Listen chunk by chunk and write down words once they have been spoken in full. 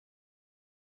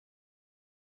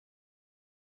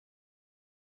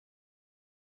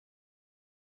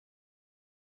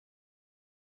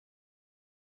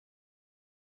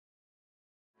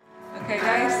Hey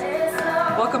guys,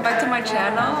 welcome back to my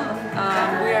channel.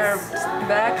 We are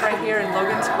back right here in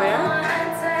Logan Square.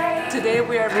 Today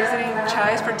we are visiting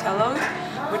Chays Fratellos,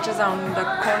 which is on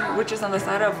the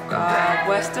side of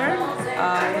Western,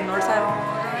 the north side.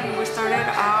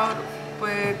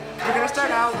 We're gonna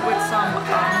start out with some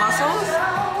mussels,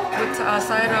 with a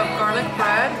side of garlic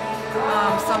bread,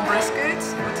 some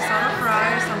briskets, with some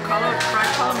fries, some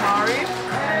fried calamari,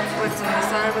 with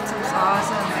some sauce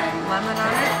and lemon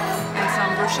on it, and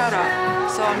some bruschetta.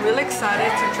 So I'm really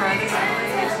excited to try this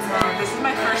place. This is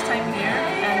my first time here,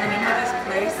 and the name of this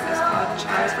place is called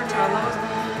Chays Fratellos.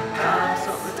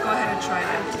 So let's go ahead and try it.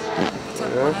 Let's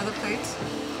have one of the plates.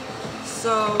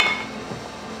 So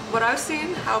what I've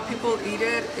seen how people eat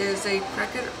it is they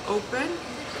crack it open,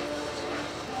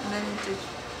 and then they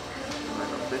pull it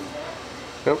open.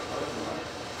 Yep.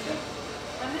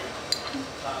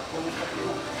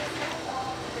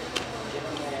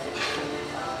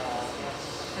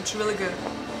 It's really good.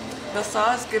 The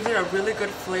sauce gives it a really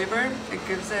good flavor. It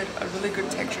gives it a really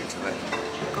good texture to it.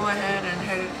 Go ahead and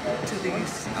head to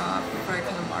these fried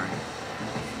calamari.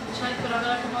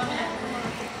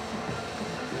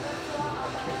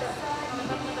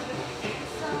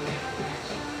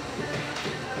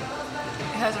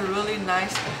 It has a really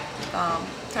nice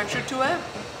texture to it,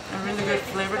 a really good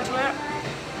flavor to it.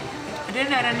 I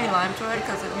didn't add any lime to it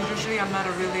because usually I'm not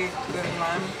a really good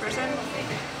lime person,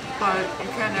 but you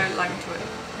can add lime to it.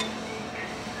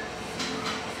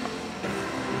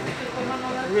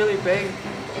 Really big.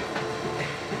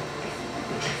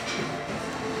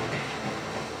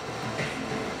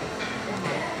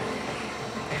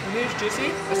 The meat is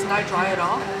juicy. It's not dry at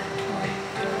all.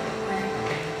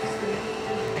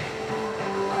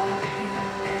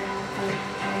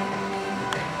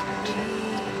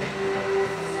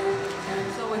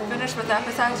 So we finished with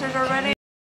appetizers already.